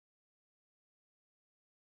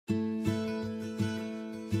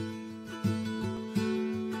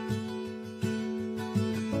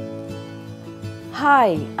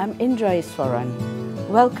Hi, I'm Indra Iswaran.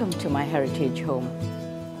 Welcome to my heritage home.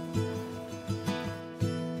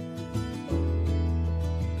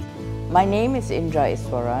 My name is Indra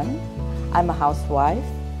Iswaran. I'm a housewife,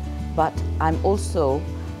 but I'm also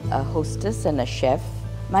a hostess and a chef.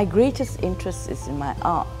 My greatest interest is in my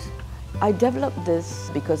art. I developed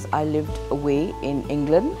this because I lived away in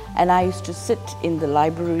England and I used to sit in the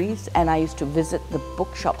libraries and I used to visit the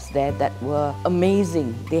bookshops there that were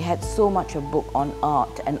amazing. They had so much of book on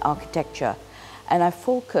art and architecture. And I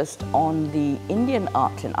focused on the Indian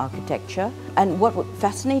art and architecture. And what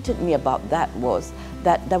fascinated me about that was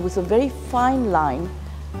that there was a very fine line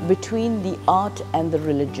between the art and the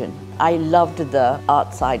religion. I loved the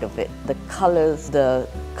art side of it, the colors, the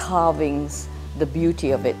carvings, the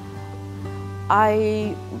beauty of it.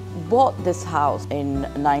 I bought this house in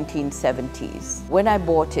 1970s. When I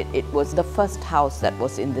bought it, it was the first house that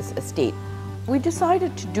was in this estate. We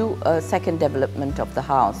decided to do a second development of the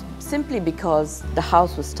house simply because the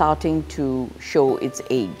house was starting to show its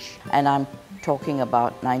age. And I'm talking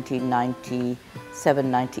about 1997,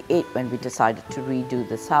 98 when we decided to redo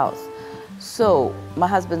this house. So my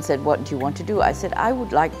husband said, "What do you want to do?" I said, "I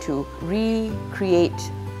would like to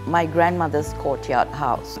recreate my grandmother's courtyard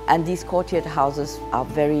house." And these courtyard houses are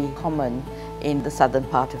very common in the southern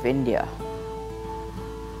part of India.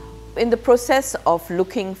 In the process of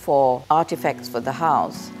looking for artifacts for the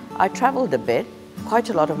house, I traveled a bit. Quite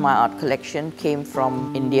a lot of my art collection came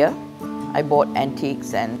from India. I bought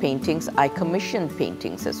antiques and paintings. I commissioned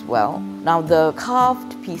paintings as well. Now the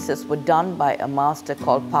carved pieces were done by a master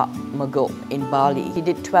called Pak Magok in Bali. He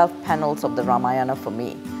did 12 panels of the Ramayana for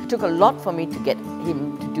me. It took a lot for me to get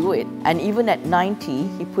him to do it. And even at 90,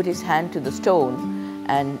 he put his hand to the stone.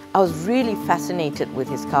 And I was really fascinated with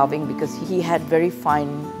his carving because he had very fine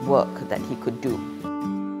work that he could do.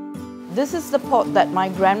 This is the pot that my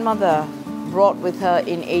grandmother brought with her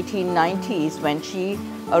in 1890s when she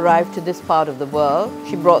arrived to this part of the world.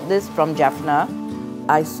 She brought this from Jaffna.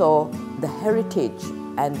 I saw the heritage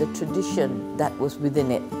and the tradition that was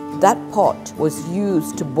within it. That pot was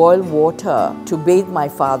used to boil water to bathe my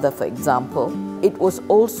father, for example. It was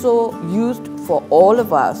also used for all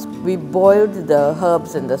of us. We boiled the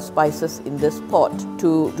herbs and the spices in this pot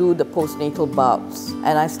to do the postnatal baths.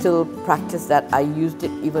 And I still practice that. I used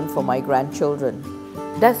it even for my grandchildren.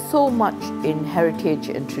 There's so much in heritage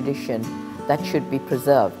and tradition that should be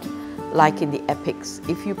preserved, like in the epics.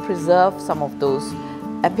 If you preserve some of those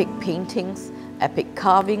epic paintings, epic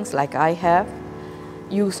carvings like I have,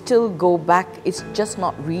 you still go back. It's just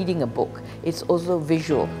not reading a book, it's also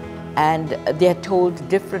visual. And they're told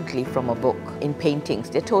differently from a book in paintings.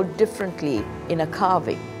 They're told differently in a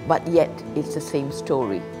carving, but yet it's the same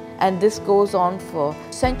story. And this goes on for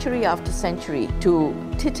century after century to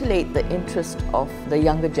titillate the interest of the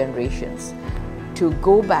younger generations, to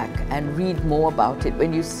go back and read more about it.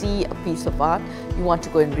 When you see a piece of art, you want to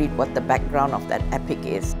go and read what the background of that epic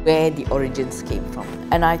is, where the origins came from.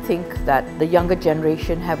 And I think that the younger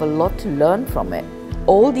generation have a lot to learn from it.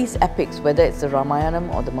 All these epics, whether it's the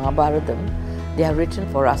Ramayanam or the Mahabharatam, they are written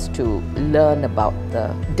for us to learn about the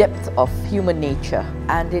depth of human nature.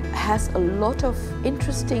 And it has a lot of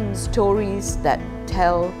interesting stories that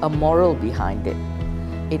tell a moral behind it.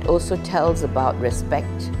 It also tells about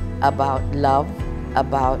respect, about love,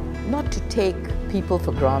 about not to take people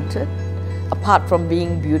for granted. Apart from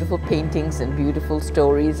being beautiful paintings and beautiful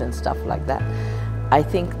stories and stuff like that, I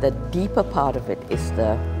think the deeper part of it is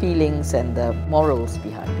the feelings and the morals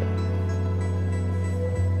behind it.